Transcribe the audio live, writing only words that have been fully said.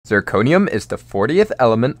Zirconium is the 40th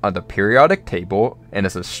element on the periodic table and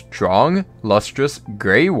is a strong, lustrous,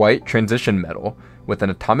 gray-white transition metal with an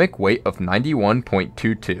atomic weight of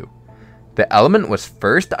 91.22. The element was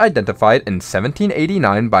first identified in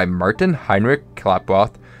 1789 by Martin Heinrich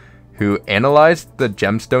Klaproth, who analyzed the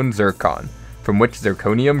gemstone zircon, from which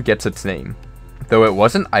zirconium gets its name, though it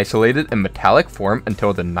wasn't isolated in metallic form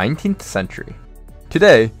until the 19th century.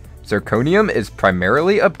 Today, zirconium is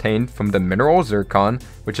primarily obtained from the mineral zircon,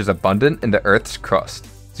 which is abundant in the Earth's crust.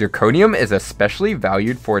 Zirconium is especially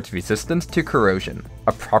valued for its resistance to corrosion,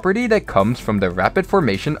 a property that comes from the rapid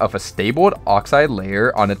formation of a stable oxide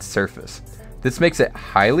layer on its surface. This makes it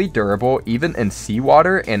highly durable even in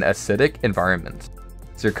seawater and acidic environments.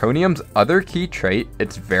 Zirconium's other key trait,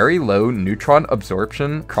 its very low neutron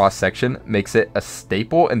absorption cross-section, makes it a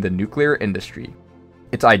staple in the nuclear industry.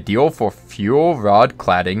 It's ideal for fuel rod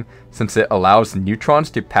cladding since it allows neutrons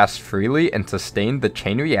to pass freely and sustain the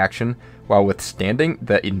chain reaction while withstanding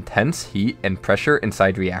the intense heat and pressure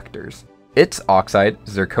inside reactors. Its oxide,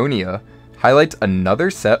 zirconia, highlights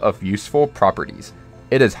another set of useful properties.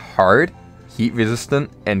 It is hard,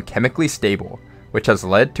 heat-resistant, and chemically stable, which has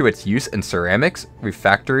led to its use in ceramics,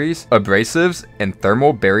 refractories, abrasives, and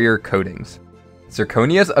thermal barrier coatings.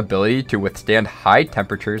 Zirconia's ability to withstand high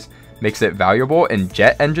temperatures makes it valuable in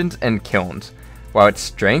jet engines and kilns, while its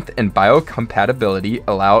strength and biocompatibility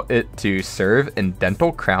allow it to serve in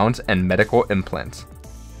dental crowns and medical implants.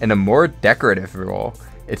 In a more decorative role,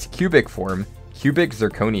 its cubic form, cubic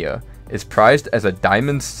zirconia, is prized as a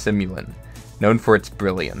diamond simulant, known for its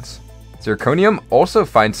brilliance. Zirconium also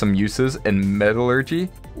finds some uses in metallurgy,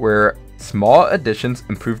 where small additions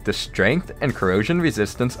improve the strength and corrosion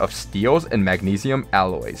resistance of steels and magnesium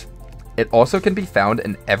alloys. It also can be found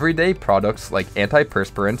in everyday products like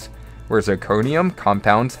antiperspirants, where zirconium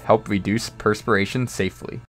compounds help reduce perspiration safely.